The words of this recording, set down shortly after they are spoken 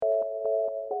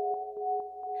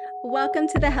Welcome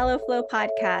to the Hello Flow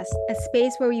podcast, a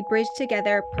space where we bridge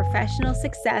together professional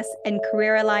success and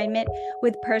career alignment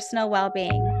with personal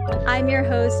well-being. I'm your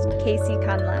host, Casey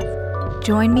Cunliffe.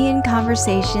 Join me in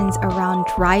conversations around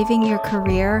driving your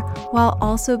career while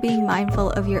also being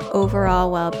mindful of your overall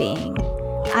well-being.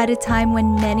 At a time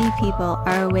when many people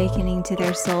are awakening to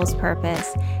their soul's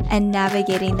purpose and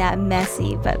navigating that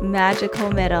messy but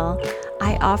magical middle,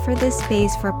 I offer this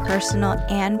space for personal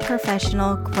and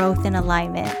professional growth and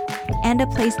alignment, and a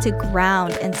place to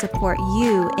ground and support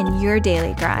you in your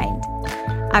daily grind.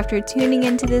 After tuning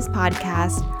into this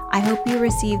podcast, I hope you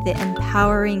receive the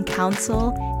empowering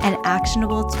counsel and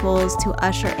actionable tools to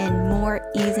usher in more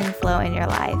ease and flow in your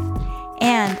life,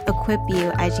 and equip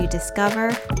you as you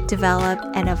discover, develop,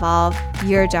 and evolve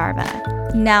your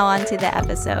Dharma. Now on to the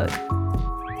episode.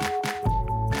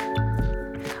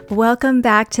 Welcome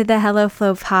back to the Hello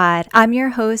Flow Pod. I'm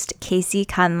your host, Casey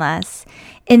Cunliffe.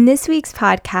 In this week's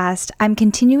podcast, I'm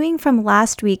continuing from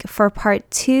last week for part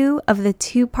 2 of the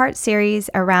 2-part series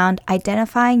around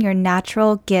identifying your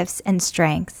natural gifts and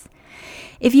strengths.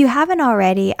 If you haven't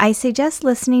already, I suggest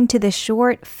listening to the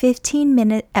short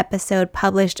 15-minute episode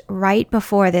published right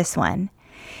before this one.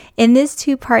 In this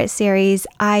 2-part series,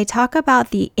 I talk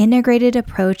about the integrated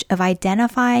approach of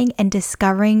identifying and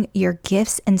discovering your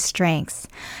gifts and strengths.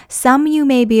 Some you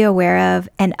may be aware of,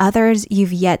 and others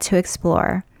you've yet to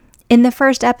explore. In the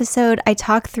first episode, I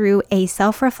talk through a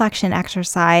self-reflection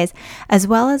exercise as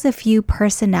well as a few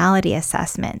personality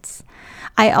assessments.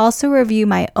 I also review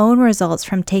my own results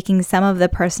from taking some of the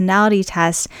personality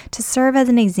tests to serve as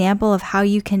an example of how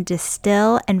you can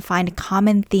distill and find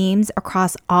common themes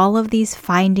across all of these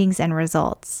findings and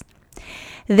results.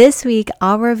 This week,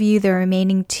 I'll review the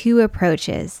remaining 2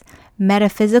 approaches: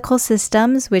 metaphysical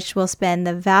systems, which we'll spend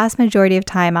the vast majority of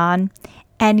time on,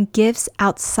 and gifts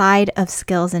outside of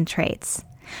skills and traits.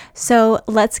 So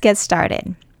let's get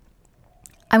started.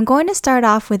 I'm going to start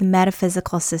off with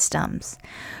metaphysical systems.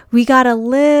 We got a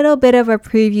little bit of a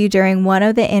preview during one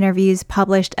of the interviews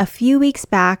published a few weeks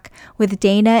back with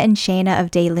Dana and Shayna of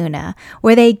De Luna,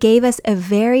 where they gave us a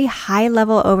very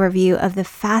high-level overview of the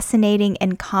fascinating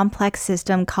and complex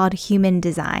system called human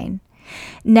design.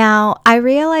 Now, I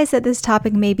realize that this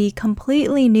topic may be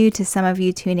completely new to some of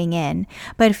you tuning in,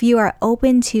 but if you are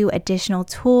open to additional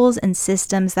tools and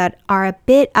systems that are a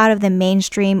bit out of the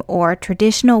mainstream or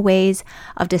traditional ways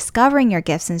of discovering your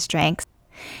gifts and strengths,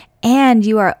 and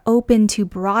you are open to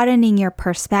broadening your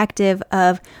perspective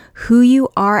of who you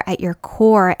are at your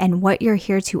core and what you're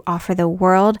here to offer the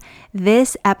world,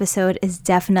 this episode is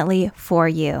definitely for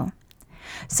you.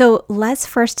 So let's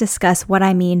first discuss what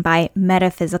I mean by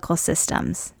metaphysical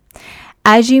systems.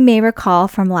 As you may recall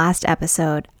from last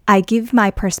episode, I give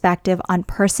my perspective on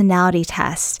personality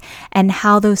tests and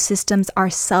how those systems are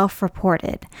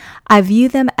self-reported. I view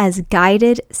them as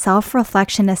guided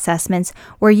self-reflection assessments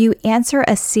where you answer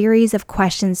a series of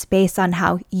questions based on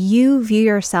how you view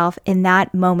yourself in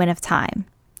that moment of time.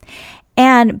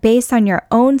 And based on your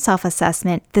own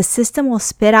self-assessment, the system will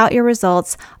spit out your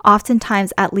results,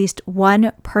 oftentimes at least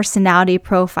one personality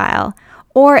profile,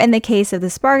 or in the case of the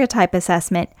Sparketype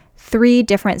assessment, 3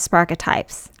 different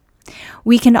Sparketypes.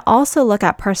 We can also look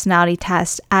at personality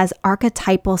tests as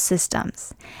archetypal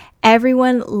systems.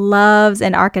 Everyone loves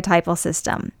an archetypal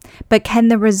system, but can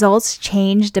the results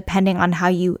change depending on how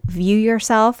you view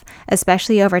yourself,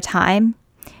 especially over time?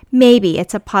 Maybe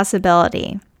it's a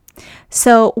possibility.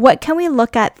 So what can we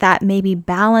look at that maybe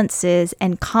balances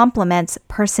and complements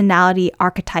personality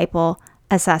archetypal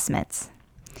assessments?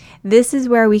 This is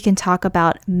where we can talk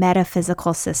about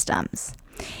metaphysical systems.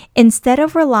 Instead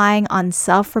of relying on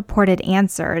self-reported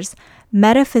answers,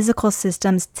 metaphysical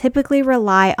systems typically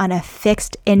rely on a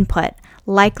fixed input,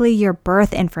 likely your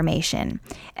birth information,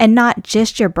 and not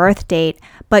just your birth date,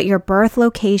 but your birth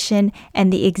location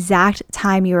and the exact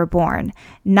time you were born,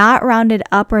 not rounded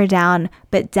up or down,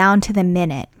 but down to the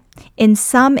minute. In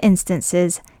some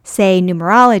instances, say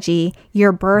numerology,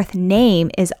 your birth name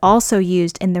is also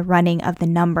used in the running of the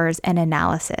numbers and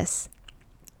analysis.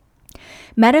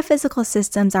 Metaphysical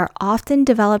systems are often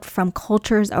developed from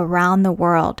cultures around the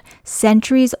world,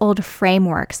 centuries-old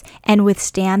frameworks, and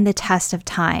withstand the test of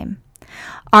time.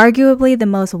 Arguably, the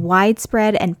most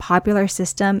widespread and popular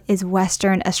system is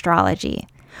Western astrology.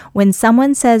 When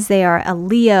someone says they are a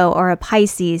Leo or a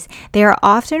Pisces, they are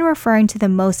often referring to the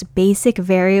most basic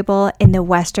variable in the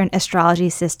Western astrology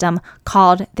system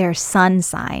called their sun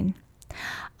sign.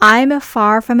 I'm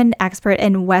far from an expert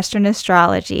in Western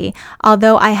astrology,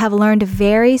 although I have learned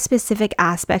very specific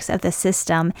aspects of the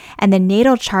system and the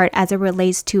natal chart as it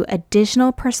relates to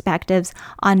additional perspectives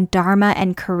on dharma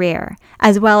and career,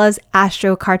 as well as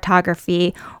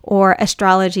astrocartography or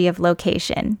astrology of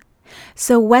location.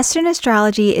 So Western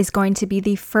astrology is going to be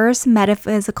the first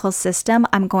metaphysical system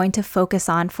I'm going to focus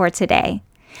on for today.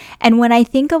 And when I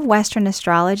think of Western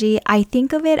astrology, I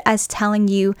think of it as telling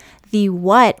you the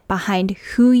what behind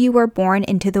who you were born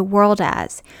into the world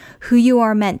as, who you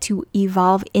are meant to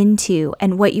evolve into,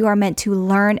 and what you are meant to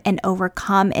learn and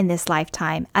overcome in this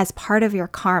lifetime as part of your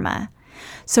karma.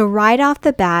 So right off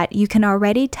the bat, you can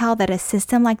already tell that a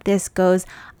system like this goes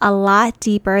a lot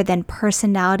deeper than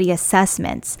personality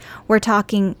assessments. We're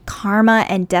talking karma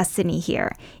and destiny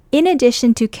here, in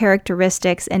addition to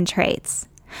characteristics and traits.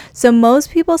 So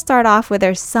most people start off with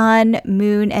their sun,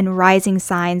 moon, and rising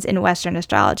signs in Western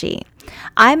astrology.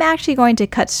 I'm actually going to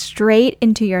cut straight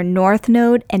into your north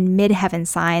node and midheaven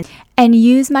signs and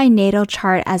use my natal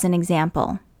chart as an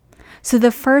example. So the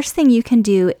first thing you can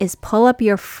do is pull up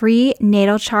your free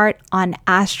natal chart on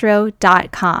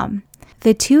astro.com.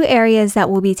 The two areas that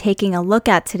we'll be taking a look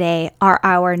at today are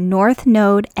our north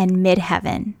node and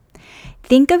midheaven.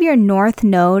 Think of your north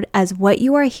node as what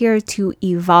you are here to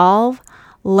evolve,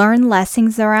 learn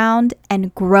lessons around,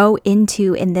 and grow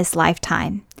into in this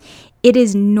lifetime. It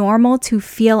is normal to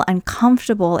feel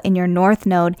uncomfortable in your north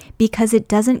node because it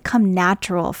doesn't come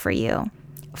natural for you.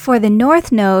 For the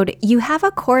north node, you have a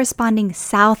corresponding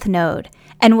south node.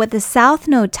 And what the south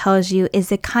node tells you is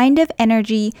the kind of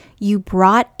energy you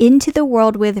brought into the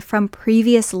world with from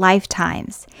previous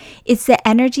lifetimes. It's the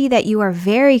energy that you are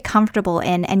very comfortable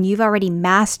in and you've already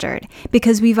mastered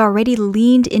because we've already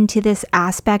leaned into this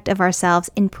aspect of ourselves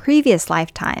in previous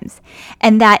lifetimes.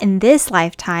 And that in this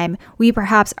lifetime, we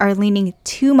perhaps are leaning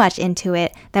too much into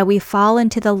it that we fall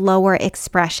into the lower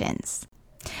expressions.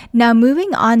 Now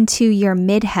moving on to your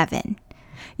midheaven.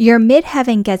 Your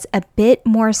midheaven gets a bit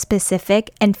more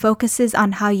specific and focuses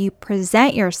on how you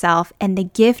present yourself and the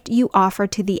gift you offer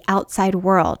to the outside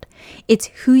world. It's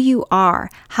who you are,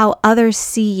 how others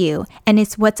see you, and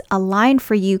it's what's aligned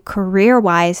for you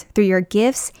career-wise through your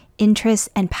gifts, interests,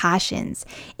 and passions.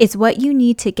 It's what you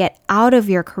need to get out of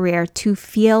your career to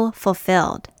feel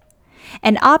fulfilled.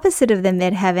 And opposite of the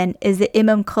midheaven is the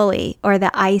Imam Kuli, or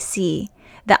the IC.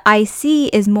 The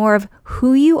IC is more of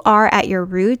who you are at your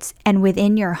roots and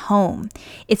within your home.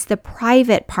 It's the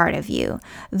private part of you.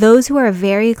 Those who are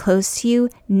very close to you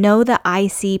know the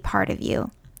IC part of you.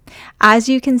 As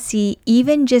you can see,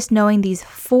 even just knowing these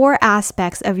 4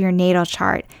 aspects of your natal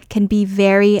chart can be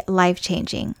very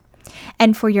life-changing.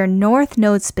 And for your north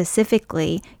node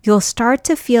specifically, you'll start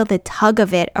to feel the tug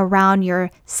of it around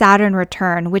your Saturn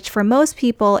return, which for most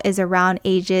people is around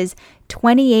ages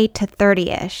 28 to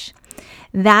 30-ish.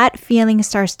 That feeling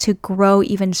starts to grow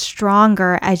even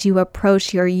stronger as you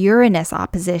approach your Uranus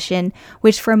opposition,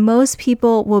 which for most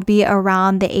people will be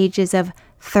around the ages of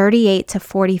 38 to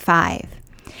 45.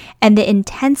 And the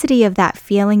intensity of that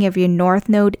feeling of your north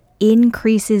node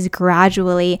increases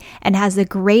gradually and has the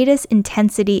greatest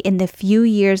intensity in the few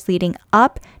years leading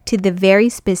up to the very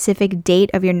specific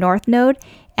date of your north node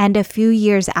and a few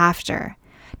years after.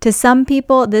 To some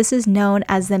people, this is known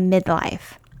as the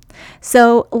midlife.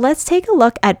 So let's take a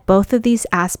look at both of these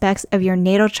aspects of your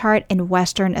natal chart in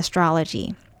Western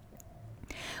astrology.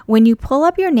 When you pull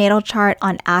up your natal chart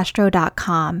on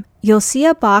astro.com, you'll see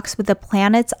a box with the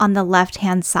planets on the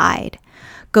left-hand side.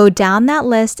 Go down that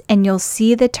list and you'll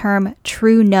see the term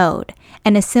true node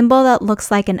and a symbol that looks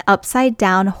like an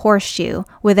upside-down horseshoe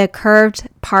with a curved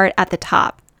part at the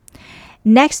top.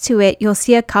 Next to it, you'll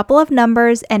see a couple of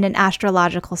numbers and an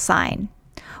astrological sign.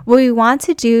 What we want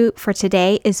to do for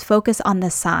today is focus on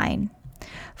the sign.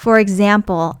 For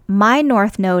example, my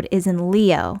north node is in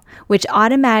Leo, which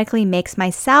automatically makes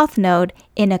my south node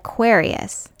in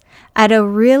Aquarius. At a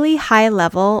really high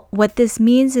level, what this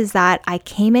means is that I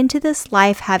came into this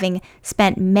life having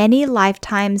spent many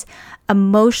lifetimes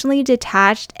emotionally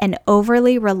detached and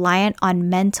overly reliant on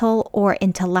mental or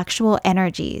intellectual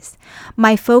energies.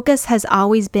 My focus has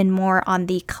always been more on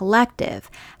the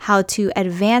collective, how to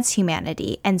advance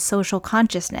humanity and social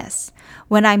consciousness.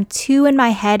 When I'm too in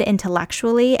my head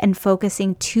intellectually and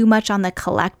focusing too much on the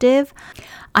collective,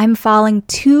 I'm falling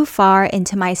too far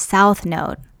into my south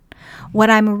node. What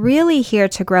I'm really here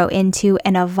to grow into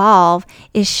and evolve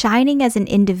is shining as an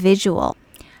individual,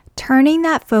 turning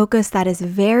that focus that is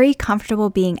very comfortable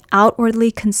being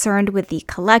outwardly concerned with the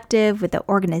collective, with the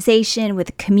organization, with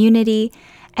the community,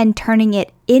 and turning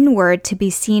it inward to be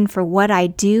seen for what I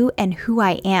do and who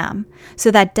I am.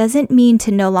 So that doesn't mean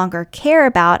to no longer care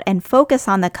about and focus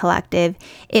on the collective.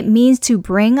 It means to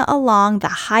bring along the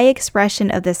high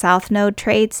expression of the South Node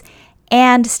traits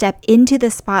and step into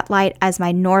the spotlight as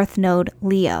my North Node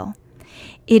Leo.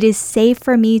 It is safe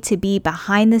for me to be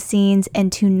behind the scenes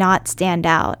and to not stand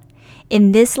out.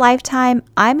 In this lifetime,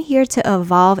 I'm here to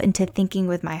evolve into thinking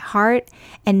with my heart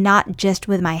and not just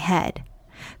with my head.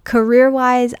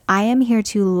 Career-wise, I am here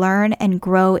to learn and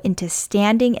grow into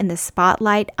standing in the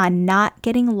spotlight on not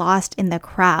getting lost in the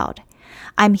crowd.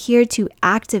 I'm here to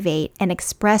activate and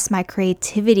express my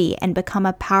creativity and become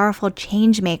a powerful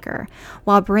change maker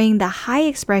while bringing the high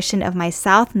expression of my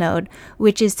South Node,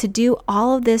 which is to do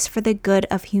all of this for the good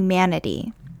of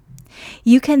humanity.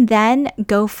 You can then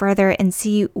go further and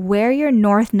see where your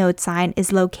North Node sign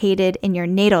is located in your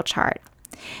natal chart.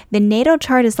 The natal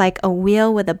chart is like a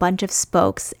wheel with a bunch of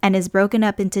spokes and is broken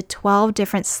up into 12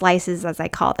 different slices, as I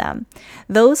call them.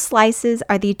 Those slices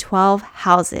are the 12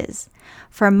 houses.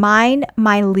 For mine,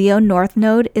 my Leo North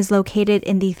Node is located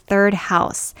in the 3rd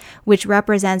house, which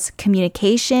represents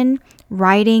communication,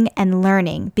 writing, and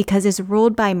learning because it's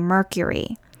ruled by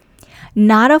Mercury.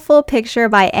 Not a full picture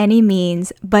by any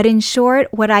means, but in short,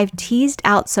 what I've teased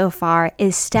out so far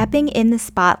is stepping in the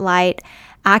spotlight,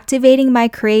 activating my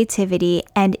creativity,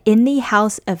 and in the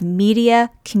house of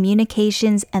media,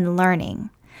 communications, and learning.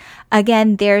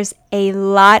 Again, there's a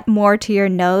lot more to your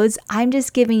nodes. I'm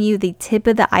just giving you the tip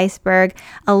of the iceberg,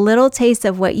 a little taste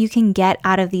of what you can get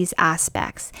out of these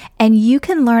aspects. And you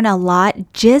can learn a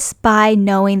lot just by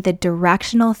knowing the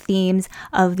directional themes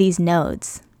of these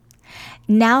nodes.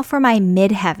 Now for my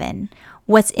midheaven.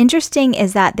 What's interesting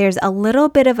is that there's a little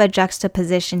bit of a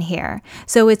juxtaposition here.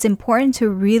 So it's important to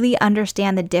really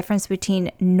understand the difference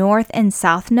between North and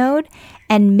South Node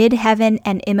and midheaven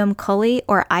and Imam Kuli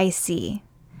or IC.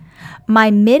 My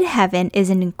midheaven is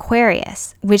in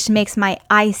Aquarius, which makes my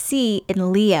IC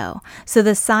in Leo, so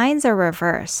the signs are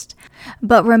reversed.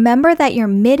 But remember that your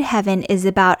midheaven is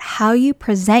about how you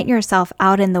present yourself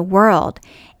out in the world,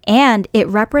 and it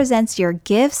represents your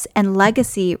gifts and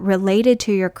legacy related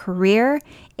to your career,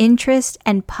 interest,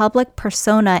 and public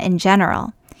persona in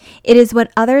general. It is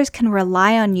what others can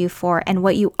rely on you for and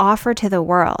what you offer to the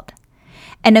world.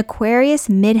 An Aquarius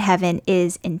midheaven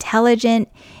is intelligent,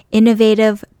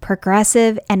 innovative,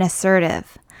 progressive, and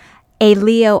assertive. A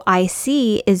Leo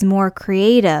IC is more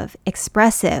creative,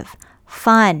 expressive,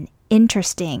 fun,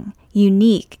 interesting,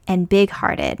 unique, and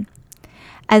big-hearted.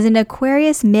 As an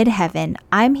Aquarius midheaven,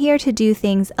 I'm here to do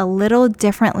things a little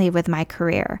differently with my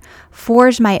career,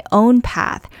 forge my own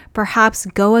path, perhaps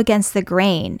go against the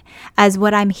grain, as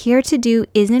what I'm here to do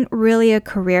isn't really a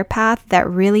career path that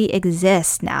really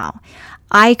exists now.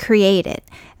 I create it.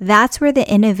 That's where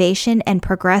the innovation and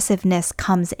progressiveness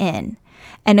comes in.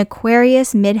 An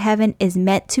Aquarius midheaven is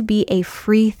meant to be a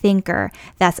free thinker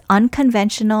that's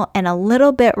unconventional and a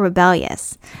little bit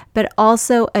rebellious, but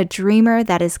also a dreamer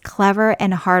that is clever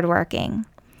and hardworking.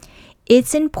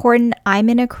 It's important I'm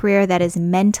in a career that is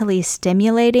mentally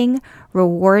stimulating,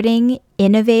 rewarding,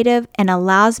 innovative, and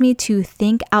allows me to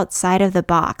think outside of the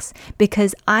box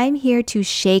because I'm here to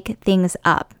shake things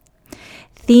up.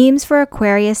 Themes for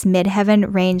Aquarius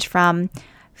midheaven range from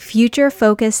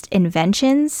future-focused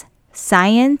inventions,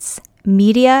 science,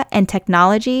 media and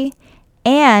technology,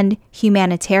 and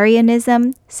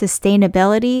humanitarianism,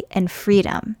 sustainability, and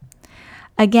freedom.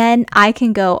 Again, I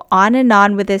can go on and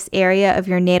on with this area of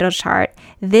your natal chart.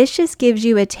 This just gives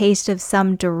you a taste of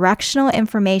some directional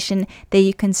information that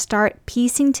you can start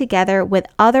piecing together with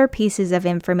other pieces of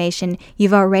information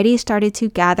you've already started to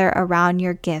gather around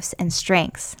your gifts and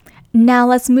strengths. Now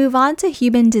let's move on to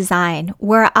human design,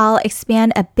 where I'll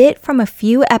expand a bit from a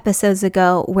few episodes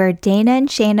ago where Dana and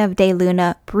Shayna of De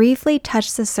Luna briefly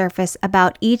touched the surface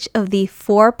about each of the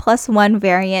 4+1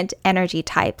 variant energy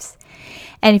types.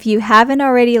 And if you haven't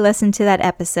already listened to that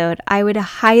episode, I would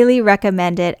highly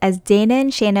recommend it as Dana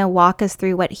and Shayna walk us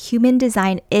through what human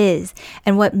design is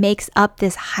and what makes up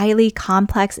this highly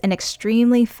complex and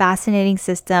extremely fascinating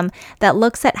system that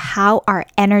looks at how our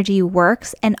energy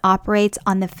works and operates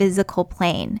on the physical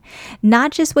plane.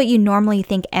 Not just what you normally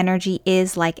think energy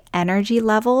is, like energy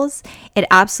levels, it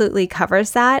absolutely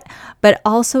covers that, but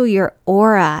also your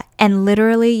aura and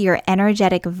literally your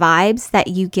energetic vibes that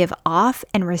you give off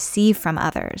and receive from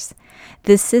others.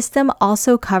 This system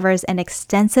also covers an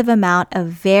extensive amount of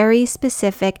very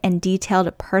specific and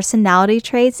detailed personality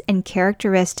traits and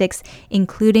characteristics,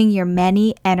 including your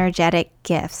many energetic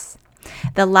gifts,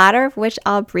 the latter of which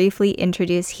I'll briefly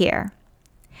introduce here.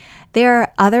 There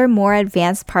are other more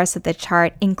advanced parts of the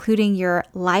chart, including your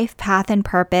life path and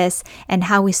purpose, and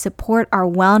how we support our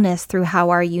wellness through how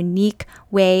our unique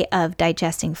way of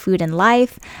digesting food and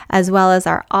life, as well as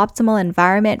our optimal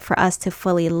environment for us to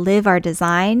fully live our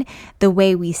design, the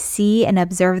way we see and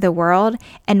observe the world,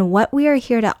 and what we are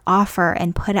here to offer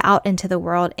and put out into the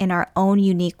world in our own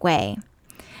unique way.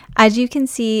 As you can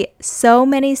see, so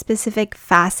many specific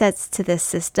facets to this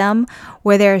system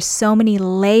where there are so many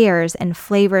layers and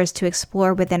flavors to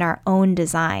explore within our own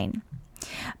design.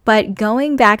 But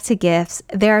going back to gifts,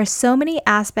 there are so many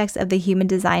aspects of the human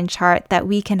design chart that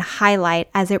we can highlight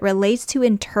as it relates to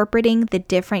interpreting the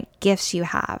different gifts you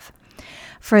have.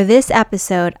 For this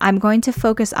episode, I'm going to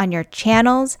focus on your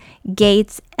channels,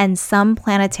 gates, and some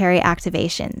planetary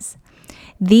activations.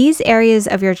 These areas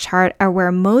of your chart are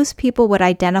where most people would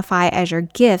identify as your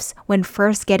gifts when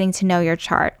first getting to know your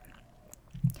chart.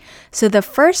 So the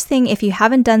first thing, if you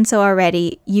haven't done so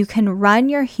already, you can run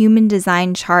your human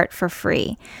design chart for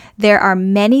free. There are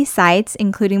many sites,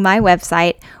 including my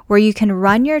website, where you can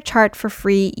run your chart for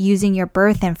free using your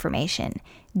birth information,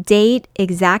 date,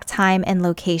 exact time, and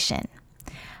location.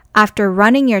 After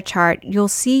running your chart, you'll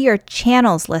see your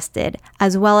channels listed,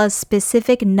 as well as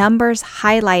specific numbers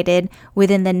highlighted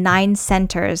within the 9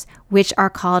 centers, which are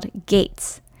called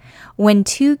gates. When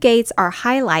 2 gates are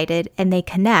highlighted and they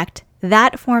connect,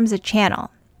 that forms a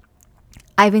channel.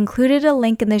 I've included a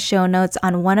link in the show notes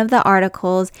on one of the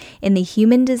articles in the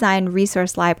Human Design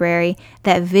Resource Library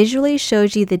that visually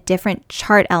shows you the different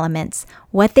chart elements,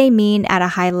 what they mean at a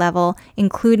high level,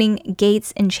 including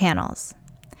gates and channels.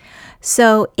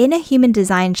 So in a human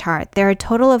design chart, there are a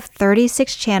total of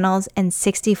 36 channels and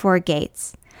 64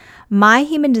 gates. My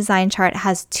human design chart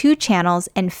has 2 channels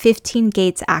and 15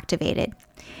 gates activated.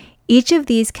 Each of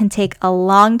these can take a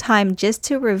long time just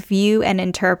to review and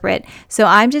interpret, so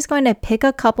I'm just going to pick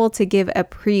a couple to give a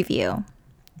preview.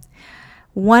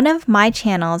 One of my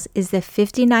channels is the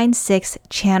 59-6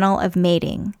 channel of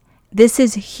mating. This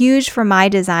is huge for my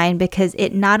design because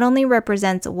it not only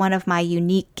represents one of my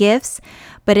unique gifts,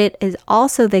 but it is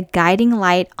also the guiding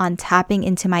light on tapping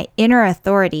into my inner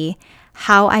authority,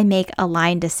 how I make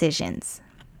aligned decisions.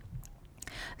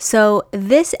 So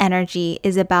this energy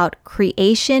is about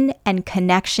creation and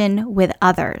connection with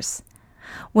others.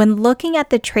 When looking at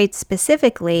the traits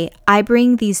specifically, I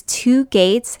bring these 2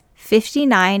 gates,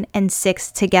 59 and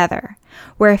 6 together,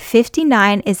 where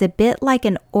 59 is a bit like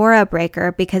an aura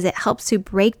breaker because it helps to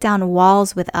break down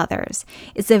walls with others.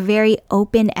 It's a very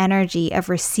open energy of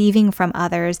receiving from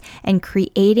others and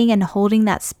creating and holding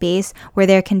that space where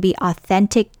there can be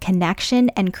authentic connection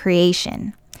and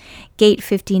creation. Gate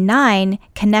 59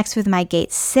 connects with my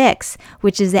gate 6,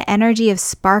 which is the energy of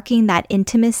sparking that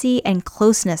intimacy and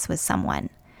closeness with someone.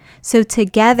 So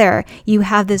together, you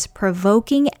have this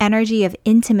provoking energy of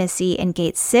intimacy in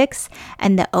gate 6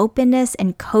 and the openness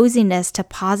and coziness to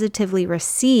positively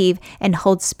receive and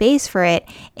hold space for it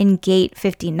in gate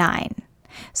 59.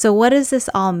 So what does this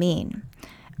all mean?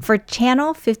 For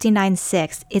channel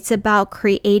 59-6, it's about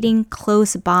creating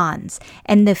close bonds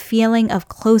and the feeling of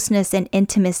closeness and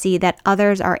intimacy that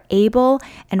others are able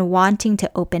and wanting to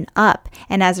open up,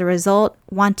 and as a result,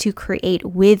 want to create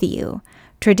with you.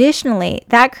 Traditionally,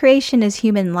 that creation is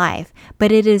human life,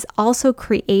 but it is also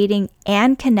creating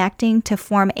and connecting to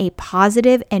form a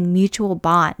positive and mutual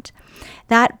bond.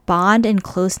 That bond and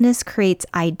closeness creates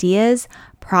ideas,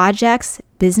 projects,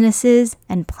 businesses,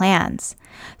 and plans.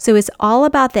 So it's all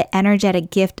about the energetic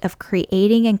gift of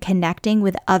creating and connecting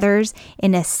with others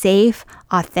in a safe,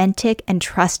 authentic, and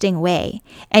trusting way.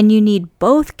 And you need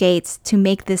both gates to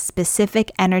make this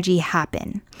specific energy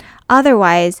happen.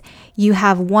 Otherwise, you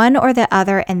have one or the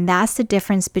other, and that's the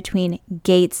difference between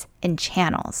gates and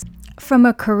channels. From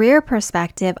a career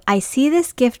perspective, I see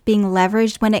this gift being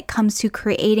leveraged when it comes to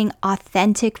creating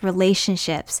authentic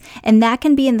relationships, and that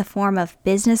can be in the form of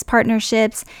business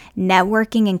partnerships,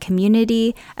 networking and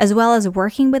community, as well as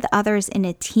working with others in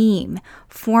a team,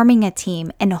 forming a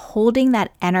team, and holding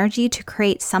that energy to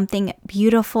create something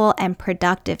beautiful and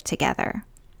productive together.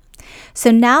 So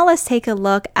now let's take a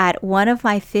look at one of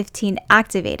my 15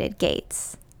 activated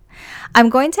gates. I'm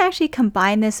going to actually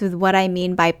combine this with what I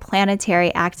mean by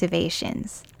planetary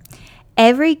activations.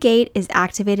 Every gate is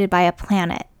activated by a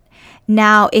planet.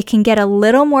 Now, it can get a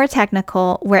little more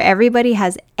technical where everybody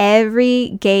has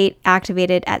every gate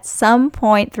activated at some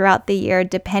point throughout the year,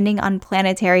 depending on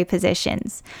planetary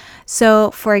positions.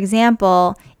 So, for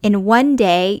example, in one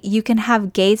day, you can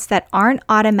have gates that aren't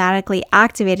automatically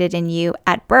activated in you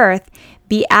at birth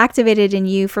be activated in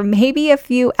you for maybe a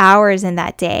few hours in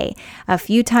that day, a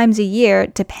few times a year,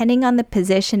 depending on the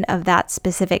position of that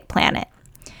specific planet.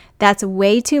 That's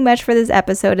way too much for this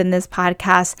episode in this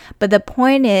podcast, but the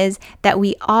point is that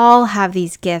we all have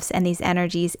these gifts and these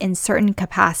energies in certain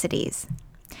capacities.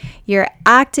 Your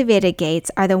activated gates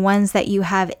are the ones that you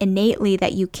have innately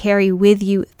that you carry with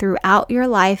you throughout your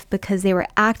life because they were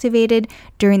activated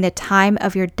during the time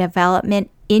of your development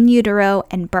in utero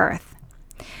and birth.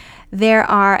 There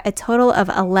are a total of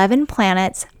 11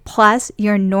 planets plus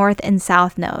your north and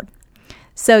south node.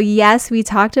 So yes, we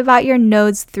talked about your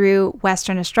nodes through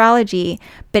Western astrology,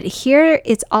 but here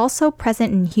it's also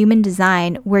present in human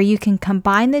design where you can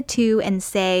combine the two and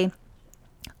say,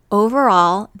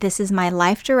 overall, this is my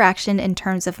life direction in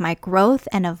terms of my growth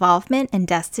and evolvement and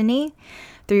destiny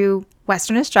through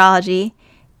Western astrology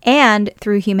and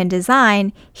through human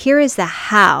design. Here is the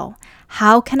how.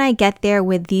 How can I get there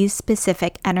with these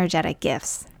specific energetic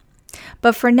gifts?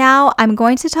 But for now, I'm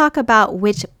going to talk about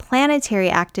which planetary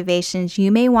activations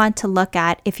you may want to look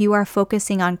at if you are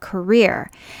focusing on career.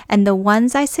 And the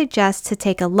ones I suggest to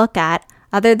take a look at,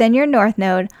 other than your North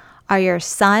Node, are your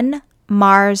Sun,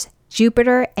 Mars,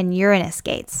 Jupiter, and Uranus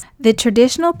gates. The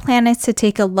traditional planets to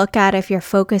take a look at if you're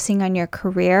focusing on your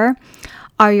career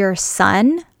are your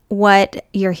Sun, what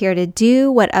you're here to do,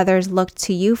 what others look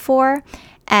to you for,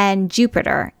 and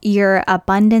Jupiter, your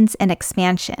abundance and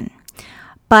expansion.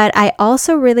 But I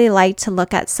also really like to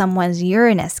look at someone's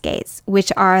Uranus gates,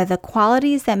 which are the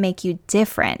qualities that make you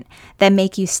different, that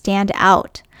make you stand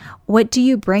out. What do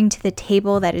you bring to the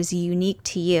table that is unique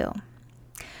to you?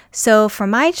 So for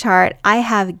my chart, I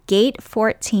have gate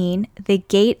 14, the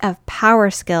gate of power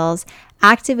skills,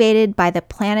 activated by the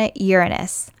planet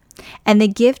Uranus. And the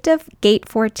gift of gate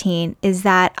 14 is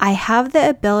that I have the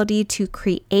ability to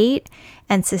create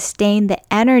and sustain the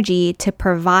energy to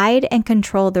provide and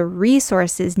control the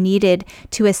resources needed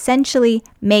to essentially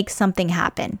make something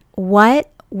happen.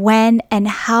 What, when, and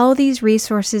how these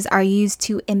resources are used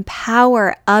to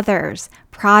empower others,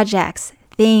 projects,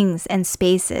 things, and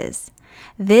spaces.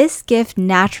 This gift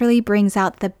naturally brings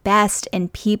out the best in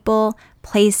people,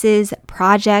 places,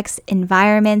 projects,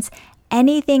 environments,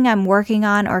 anything I'm working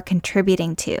on or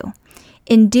contributing to.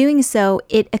 In doing so,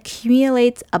 it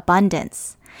accumulates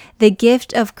abundance. The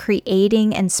gift of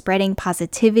creating and spreading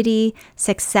positivity,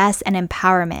 success, and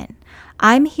empowerment.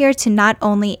 I'm here to not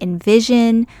only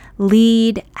envision,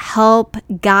 lead, help,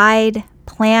 guide,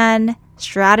 plan,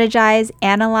 strategize,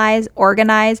 analyze,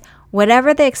 organize,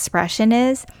 whatever the expression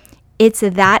is, it's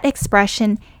that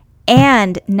expression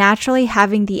and naturally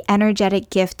having the energetic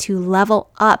gift to level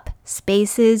up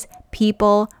spaces,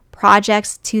 people,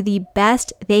 projects to the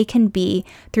best they can be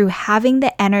through having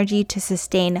the energy to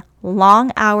sustain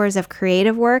long hours of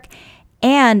creative work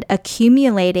and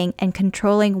accumulating and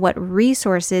controlling what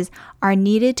resources are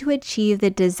needed to achieve the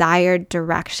desired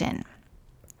direction.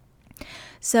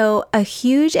 So a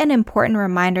huge and important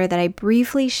reminder that I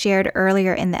briefly shared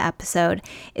earlier in the episode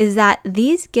is that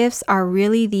these gifts are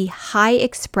really the high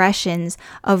expressions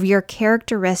of your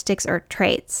characteristics or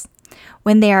traits.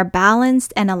 When they are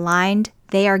balanced and aligned,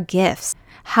 they are gifts.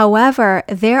 However,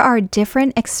 there are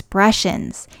different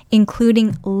expressions,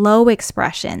 including low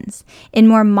expressions. In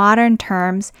more modern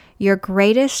terms, your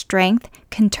greatest strength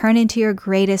can turn into your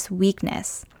greatest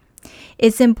weakness.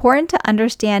 It's important to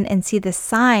understand and see the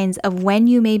signs of when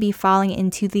you may be falling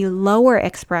into the lower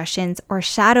expressions or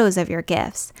shadows of your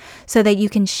gifts, so that you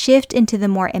can shift into the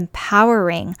more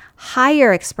empowering,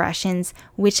 higher expressions,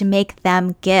 which make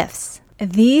them gifts.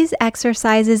 These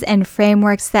exercises and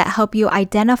frameworks that help you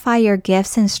identify your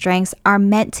gifts and strengths are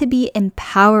meant to be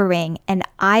empowering and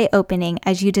eye-opening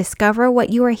as you discover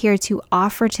what you are here to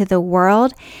offer to the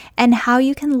world and how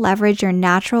you can leverage your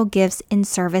natural gifts in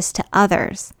service to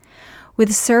others.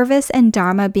 With service and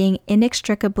Dharma being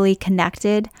inextricably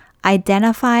connected,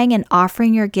 identifying and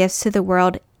offering your gifts to the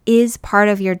world is part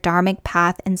of your dharmic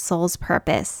path and soul's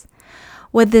purpose.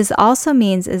 What this also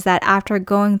means is that after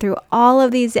going through all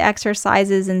of these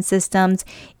exercises and systems,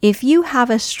 if you have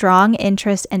a strong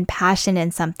interest and passion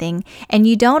in something and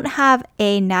you don't have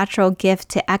a natural gift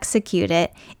to execute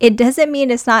it, it doesn't mean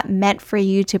it's not meant for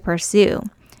you to pursue.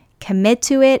 Commit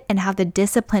to it and have the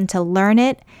discipline to learn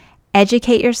it.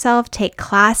 Educate yourself, take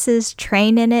classes,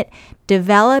 train in it,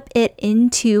 develop it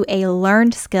into a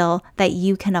learned skill that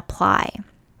you can apply.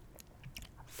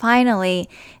 Finally,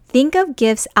 think of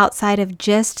gifts outside of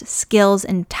just skills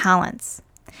and talents.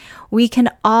 We can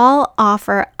all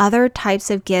offer other types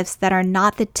of gifts that are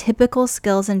not the typical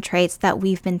skills and traits that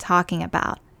we've been talking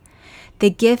about. The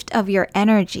gift of your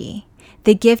energy,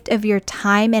 the gift of your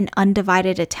time and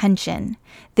undivided attention,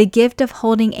 the gift of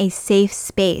holding a safe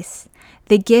space,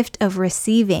 the gift of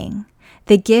receiving,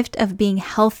 the gift of being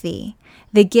healthy,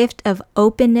 the gift of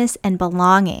openness and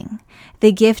belonging,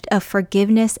 the gift of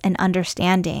forgiveness and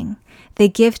understanding, the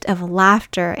gift of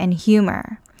laughter and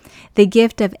humor, the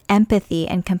gift of empathy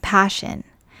and compassion,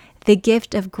 the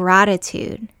gift of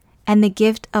gratitude, and the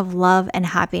gift of love and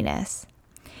happiness.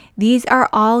 These are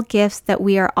all gifts that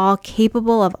we are all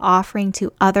capable of offering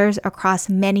to others across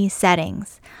many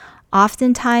settings.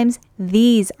 Oftentimes,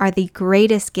 these are the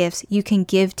greatest gifts you can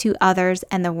give to others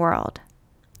and the world.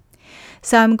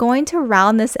 So I'm going to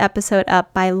round this episode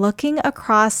up by looking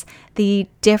across the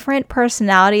different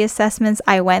personality assessments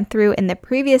I went through in the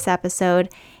previous episode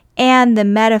and the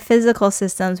metaphysical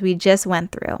systems we just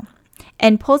went through,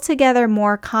 and pull together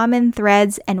more common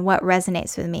threads and what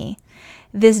resonates with me.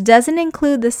 This doesn't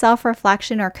include the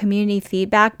self-reflection or community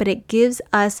feedback, but it gives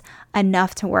us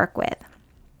enough to work with.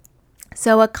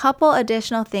 So a couple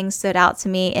additional things stood out to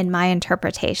me in my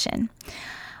interpretation.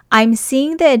 I'm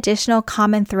seeing the additional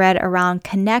common thread around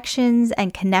connections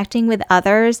and connecting with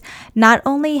others, not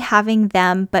only having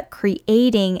them, but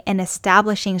creating and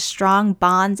establishing strong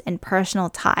bonds and personal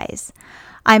ties.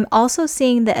 I'm also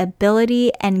seeing the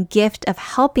ability and gift of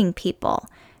helping people,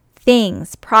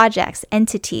 things, projects,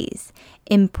 entities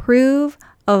improve,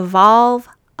 evolve,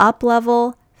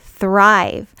 up-level,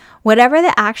 thrive, whatever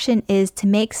the action is to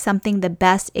make something the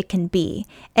best it can be,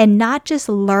 and not just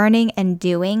learning and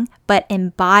doing, but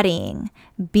embodying,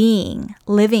 being,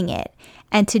 living it,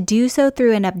 and to do so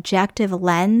through an objective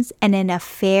lens and in a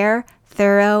fair,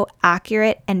 thorough,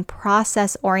 accurate, and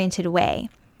process-oriented way,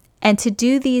 and to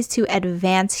do these to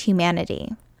advance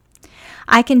humanity.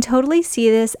 I can totally see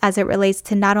this as it relates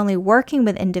to not only working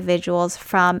with individuals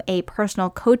from a personal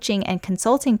coaching and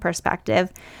consulting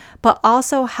perspective, but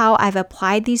also how I've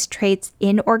applied these traits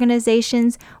in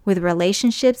organizations with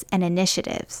relationships and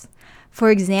initiatives. For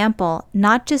example,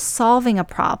 not just solving a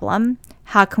problem,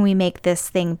 how can we make this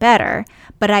thing better,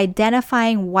 but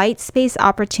identifying white space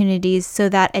opportunities so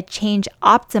that a change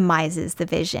optimizes the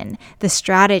vision, the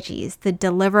strategies, the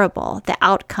deliverable, the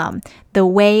outcome, the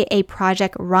way a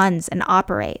project runs and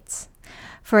operates.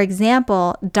 For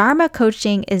example, Dharma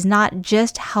coaching is not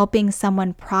just helping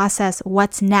someone process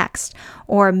what's next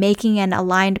or making an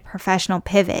aligned professional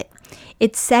pivot.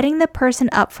 It's setting the person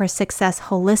up for success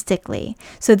holistically,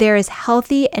 so there is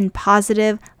healthy and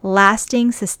positive,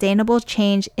 lasting, sustainable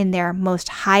change in their most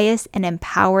highest and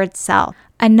empowered self.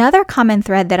 Another common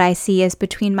thread that I see is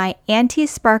between my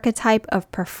anti-sparketype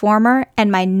of performer and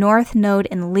my North Node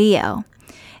in Leo.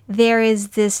 There is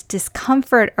this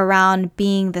discomfort around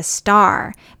being the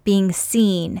star, being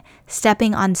seen,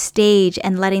 stepping on stage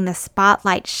and letting the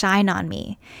spotlight shine on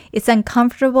me. It's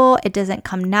uncomfortable, it doesn't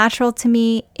come natural to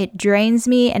me, it drains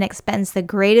me and expends the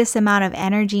greatest amount of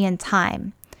energy and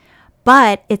time.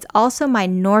 But it's also my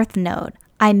North Node.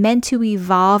 I'm meant to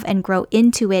evolve and grow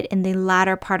into it in the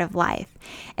latter part of life.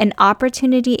 An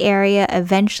opportunity area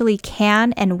eventually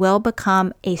can and will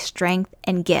become a strength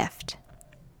and gift.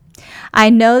 I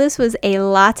know this was a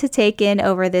lot to take in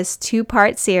over this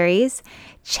 2-part series.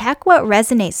 Check what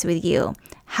resonates with you,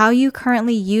 how you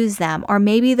currently use them, or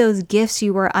maybe those gifts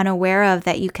you were unaware of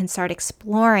that you can start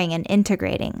exploring and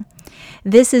integrating.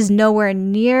 This is nowhere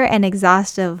near an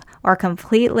exhaustive or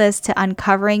complete list to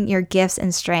uncovering your gifts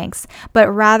and strengths,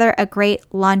 but rather a great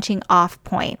launching off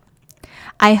point.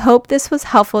 I hope this was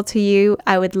helpful to you.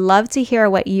 I would love to hear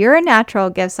what your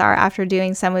natural gifts are after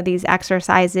doing some of these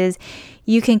exercises.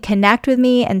 You can connect with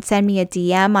me and send me a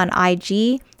DM on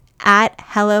IG at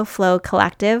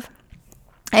HelloFlowCollective.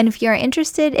 And if you're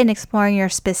interested in exploring your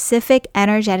specific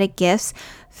energetic gifts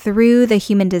through the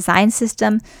human design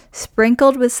system,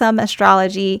 sprinkled with some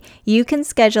astrology, you can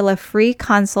schedule a free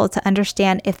consult to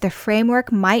understand if the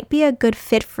framework might be a good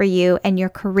fit for you and your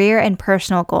career and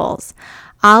personal goals.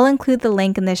 I'll include the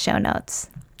link in the show notes.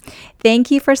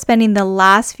 Thank you for spending the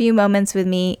last few moments with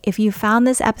me. If you found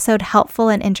this episode helpful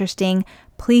and interesting,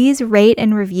 please rate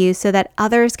and review so that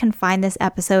others can find this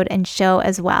episode and show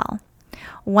as well.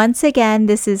 Once again,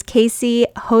 this is Casey,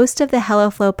 host of the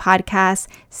Hello Flow podcast,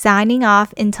 signing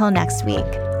off until next week.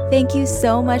 Thank you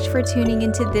so much for tuning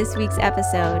into this week's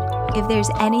episode. If there's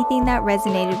anything that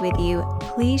resonated with you,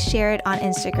 please share it on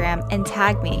Instagram and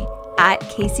tag me at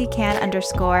CaseyCan_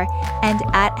 and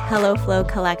at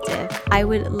HelloFlowCollective. I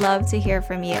would love to hear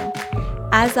from you.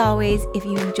 As always, if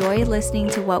you enjoy listening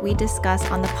to what we discuss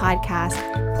on the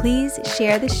podcast, please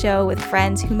share the show with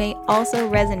friends who may also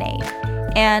resonate.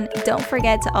 And don't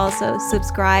forget to also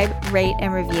subscribe, rate,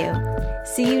 and review.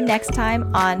 See you next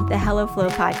time on the Hello Flow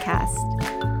podcast.